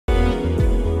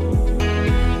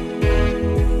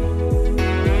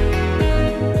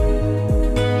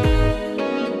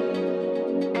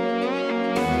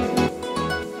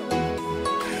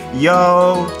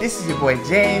Yo, this is your boy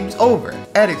James over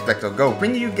at XpectoGO,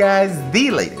 bringing you guys the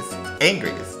latest and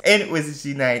greatest in Wizards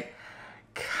Unite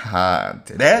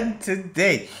content. And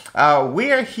today,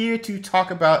 we are here to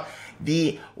talk about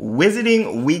the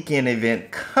Wizarding Weekend event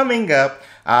coming up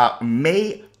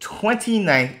May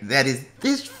 29th. That is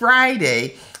this Friday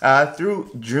through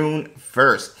June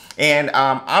 1st. And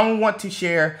I want to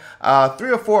share 3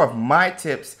 or 4 of my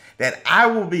tips that I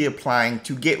will be applying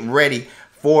to get ready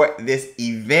for this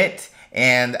event,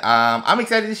 and I'm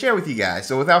excited to share with you guys.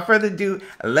 So without further ado,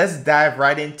 let's dive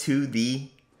right into the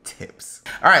tips.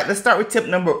 All right, let's start with tip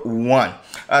number 1.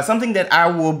 Something that I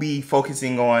will be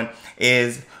focusing on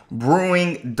is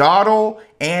brewing dawdle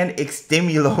and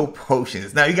extemulo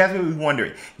potions. Now you guys may be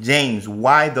wondering, James,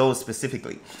 why those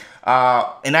specifically?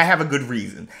 And I have a good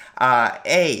reason.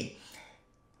 Foundables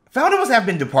have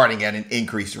been departing at an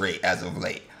increased rate as of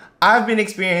late. I've been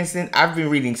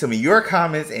reading some of your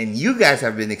comments, and you guys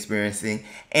have been experiencing,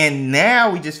 and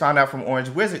now we just found out from Orange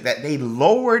Wizard that they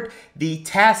lowered the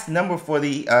task number for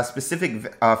the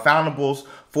specific foundables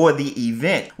for the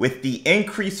event. With the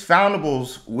increased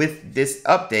foundables with this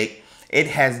update, it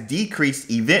has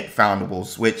decreased event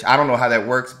foundables, which I don't know how that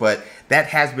works, but that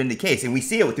has been the case, and we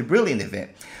see it with the Brilliant event.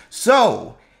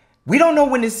 So we don't know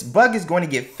when this bug is going to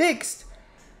get fixed.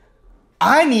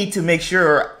 I need to make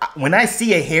sure when I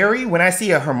see a Harry, when I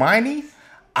see a Hermione,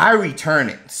 I return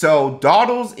it. So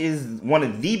dawdles is one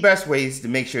of the best ways to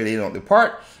make sure they don't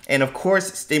depart. And of course,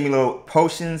 stimulo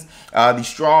potions, the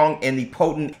strong and the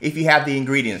potent if you have the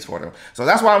ingredients for them. So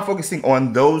that's why I'm focusing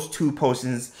on those 2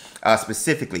 potions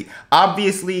specifically.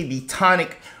 Obviously, the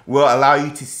tonic will allow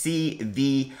you to see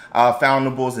the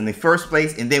foundables in the first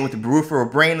place, and then with the Brew for a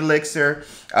Brain Elixir,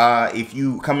 if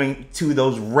you coming to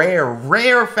those rare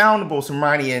foundables,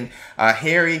 Hermione and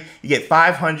Harry, you get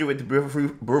 500 with the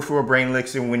Brew for a Brain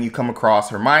Elixir when you come across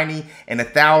Hermione, and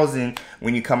 1,000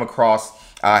 when you come across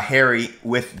Harry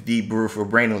with the Brew for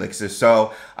Brain Elixir.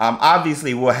 So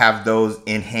obviously we'll have those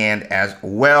in hand as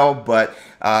well, but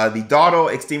the dawdle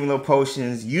extemulo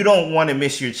potions, you don't want to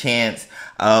miss your chance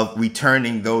of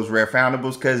returning those rare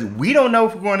foundables, because we don't know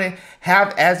if we're going to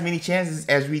have as many chances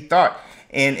as we thought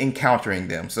in encountering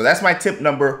them. So that's my tip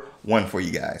number 1 for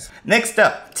you guys. Next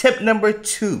up, tip number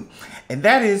 2, and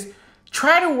that is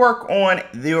try to work on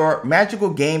your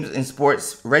magical games and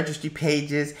sports registry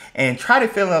pages and try to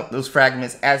fill up those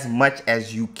fragments as much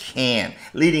as you can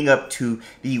leading up to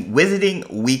the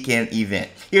Wizarding Weekend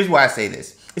event. Here's why I say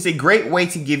this. It's a great way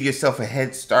to give yourself a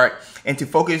head start and to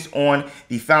focus on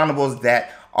the foundables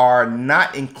that are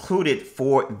not included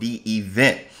for the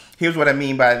event. Here's what I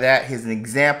mean by that. Here's an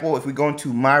example. If we go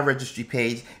into my registry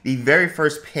page, the very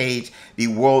first page, the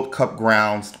World Cup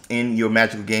grounds in your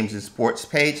magical games and sports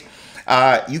page,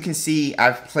 you can see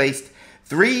I've placed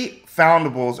 3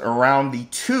 foundables around the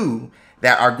 2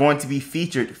 that are going to be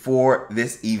featured for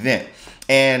this event.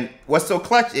 And what's so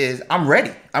clutch is I'm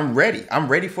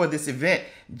ready for this event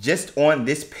just on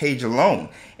this page alone.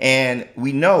 And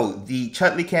we know the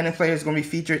Chutley Cannon player is going to be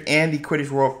featured, and the Quidditch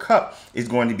World Cup is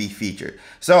going to be featured.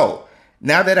 So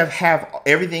now that I have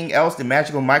everything else, the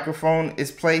magical microphone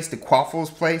is placed, the quaffle is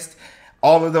placed,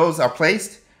 all of those are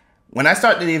placed. When I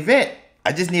start the event,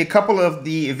 I just need a couple of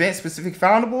the event-specific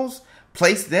foundables,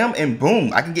 place them, and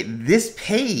boom, I can get this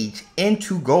page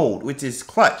into gold, which is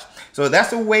clutch. So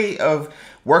that's a way of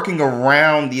working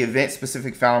around the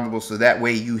event-specific foundables, so that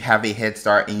way you have a head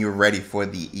start and you're ready for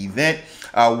the event.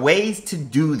 Ways to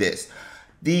do this.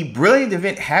 The Brilliant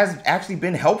event has actually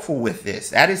been helpful with this.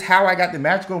 That is how I got the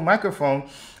magical microphone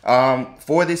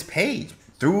for this page,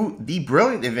 through the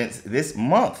Brilliant events this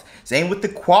month. Same with the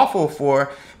quaffle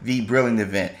for the Brilliant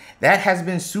event. That has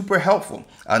been super helpful.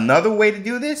 Another way to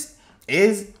do this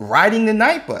is riding the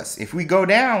night bus. If we go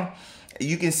down,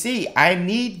 you can see I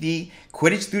need the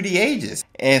Quidditch Through the Ages.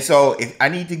 And so if I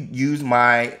need to use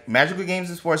my Magical Games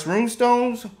and Sports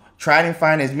runestones, try to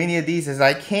find as many of these as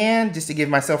I can just to give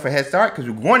myself a head start, because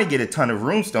we're going to get a ton of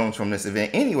runestones from this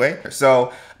event anyway.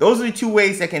 So those are the 2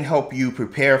 ways that can help you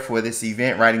prepare for this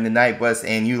event, riding the night bus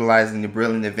and utilizing the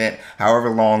Brilliant event however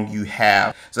long you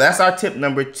have. So that's our tip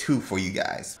number 2 for you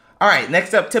guys. All right,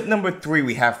 next up, tip number 3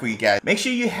 we have for you guys. Make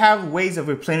sure you have ways of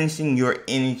replenishing your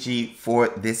energy for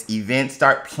this event.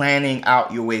 Start planning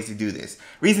out your ways to do this.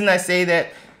 Reason I say that,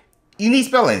 you need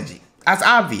spell energy. That's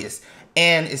obvious.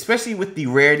 And especially with the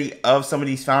rarity of some of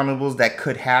these foundables that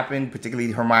could happen,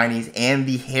 particularly Hermione's and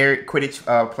the Harry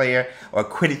Quidditch player or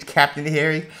Quidditch Captain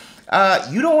Harry,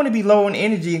 you don't want to be low on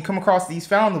energy and come across these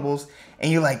foundables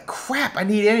and you're like, crap, I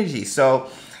need energy. So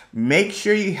make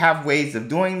sure you have ways of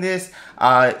doing this.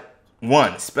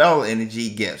 1, spell energy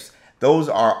gifts. Those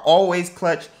are always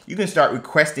clutch. You can start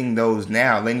requesting those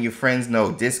now, letting your friends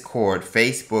know, Discord,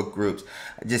 Facebook groups.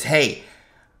 Just, hey,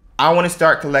 I want to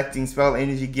start collecting spell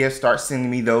energy gifts. Start sending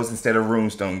me those instead of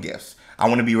runestone gifts. I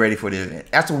want to be ready for the event.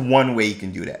 That's one way you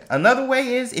can do that. Another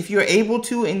way is, if you're able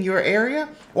to in your area,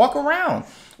 walk around.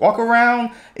 Walk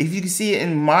around. If you can see it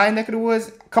in my neck of the woods,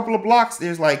 a couple of blocks,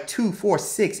 there's like 2, 4,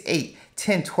 6, 8,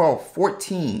 10, 12,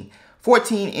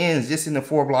 14 inns just in the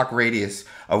 4-block radius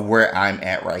of where I'm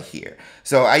at right here.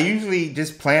 So I usually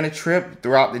just plan a trip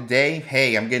throughout the day.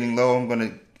 Hey, I'm getting low. I'm going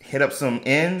to hit up some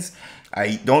inns.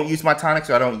 I don't use my tonic,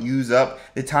 so I don't use up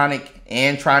the tonic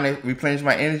and trying to replenish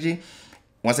my energy.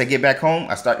 Once I get back home,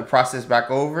 I start the process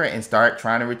back over and start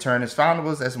trying to return as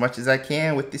foundables as much as I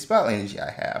can with the spell energy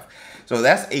I have. So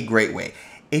that's a great way.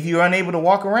 If you're unable to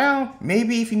walk around,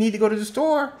 maybe if you need to go to the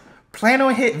store, plan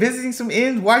on visiting some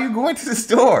inns while you're going to the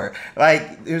store.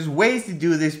 Like, there's ways to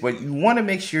do this, but you want to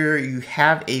make sure you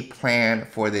have a plan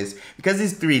for this because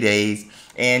it's 3 days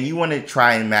and you want to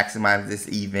try and maximize this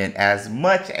event as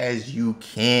much as you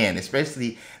can,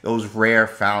 especially those rare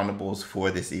foundables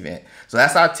for this event. So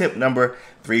that's our tip number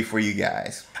 3 for you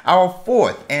guys. Our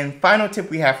 4th and final tip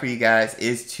we have for you guys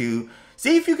is to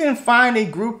see if you can find a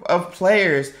group of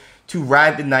players to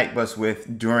ride the night bus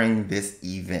with during this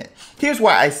event. Here's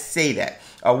why I say that.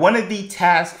 One of the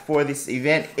tasks for this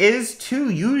event is to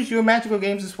use your Magical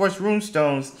Games and Sports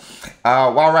runestones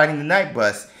while riding the night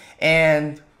bus.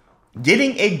 And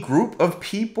getting a group of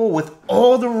people with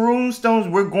all the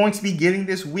runestones we're going to be getting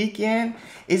this weekend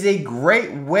is a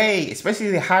great way,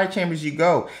 especially the higher chambers you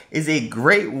go, is a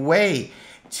great way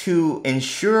to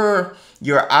ensure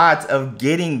your odds of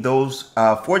getting those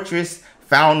fortress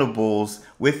foundables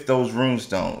with those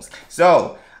runestones.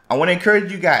 So I want to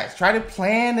encourage you guys, try to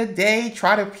plan a day,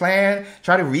 try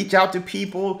to reach out to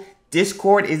people.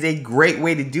 Discord is a great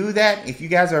way to do that. If you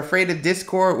guys are afraid of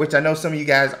Discord, which I know some of you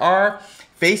guys are,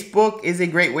 Facebook is a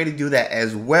great way to do that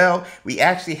as well. We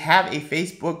actually have a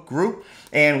Facebook group,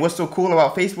 and what's so cool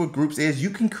about Facebook groups is you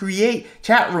can create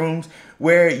chat rooms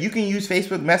where you can use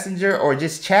Facebook Messenger or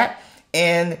just chat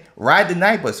and ride the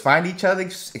night bus, find each other,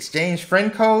 exchange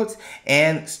friend codes,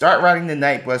 and start riding the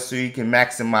night bus so you can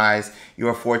maximize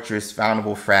your fortress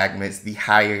foundable fragments the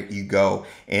higher you go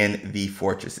in the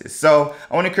fortresses. So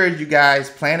I want to encourage you guys,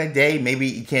 plan a day. Maybe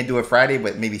you can't do it Friday,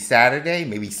 but maybe Saturday,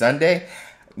 maybe Sunday.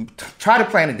 Try to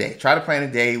plan a day. Try to plan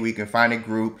a day where you can find a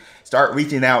group, start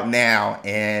reaching out now,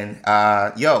 and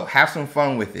have some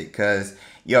fun with it, because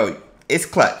it's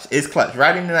clutch. It's clutch.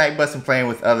 Riding the night bus and playing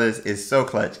with others is so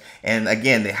clutch. And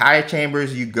again, the higher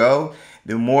chambers you go,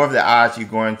 the more of the odds you're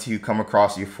going to come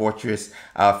across your fortress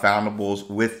foundables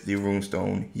with the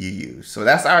runestone you use. So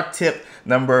that's our tip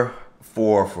number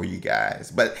 4 for you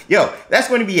guys. But that's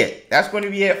going to be it. That's going to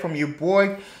be it from your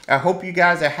boy. I hope you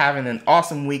guys are having an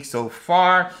awesome week so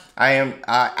far.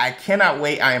 I cannot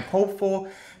wait. I am hopeful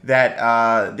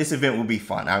that this event will be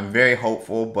fun. I'm very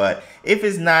hopeful, but if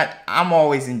it's not, I'm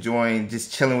always enjoying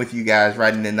just chilling with you guys,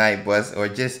 riding the night bus, or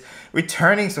just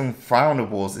returning some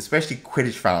foundables, especially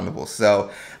Quidditch foundables. So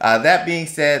that being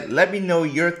said, let me know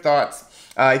your thoughts.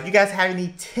 If you guys have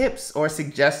any tips or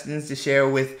suggestions to share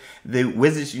with the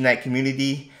Wizards Unite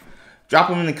community, drop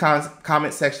them in the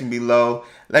comment section below.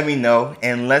 Let me know,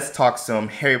 and let's talk some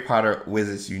Harry Potter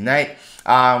Wizards Unite.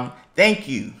 Thank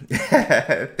you.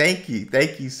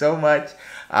 Thank you so much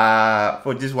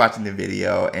for just watching the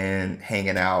video and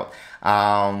hanging out.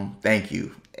 Thank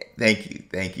you.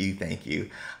 If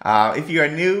you are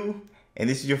new and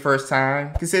this is your first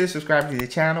time, consider subscribing to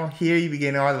the channel. Here you be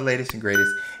getting all the latest and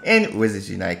greatest in Wizards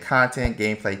Unite content,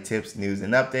 gameplay tips, news,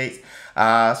 and updates.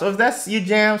 So if that's your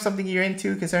jam, something you're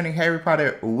into concerning Harry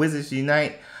Potter Wizards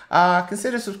Unite,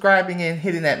 consider subscribing and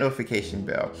hitting that notification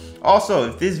bell. Also,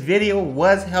 if this video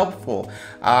was helpful,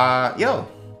 drop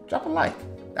a like.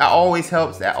 That always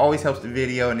helps. That always helps the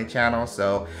video and the channel.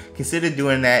 So consider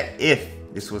doing that if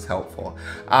this was helpful.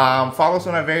 Follow us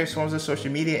on our various forms of social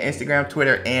media, Instagram,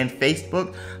 Twitter, and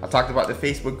Facebook. I talked about the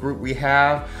Facebook group we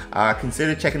have.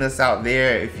 Consider checking us out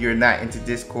there if you're not into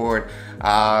Discord. We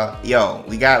got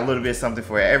a little bit of something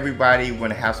for everybody. We're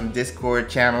gonna have some Discord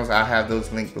channels. I'll have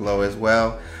those linked below as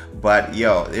well. But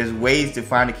there's ways to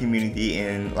find a community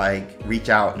and reach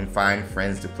out and find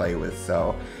friends to play with.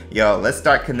 So let's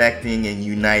start connecting and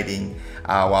uniting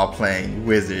while playing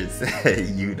Wizards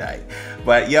Unite.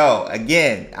 But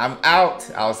again, I'm out.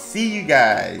 I'll see you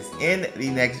guys in the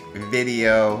next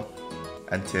video.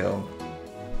 Until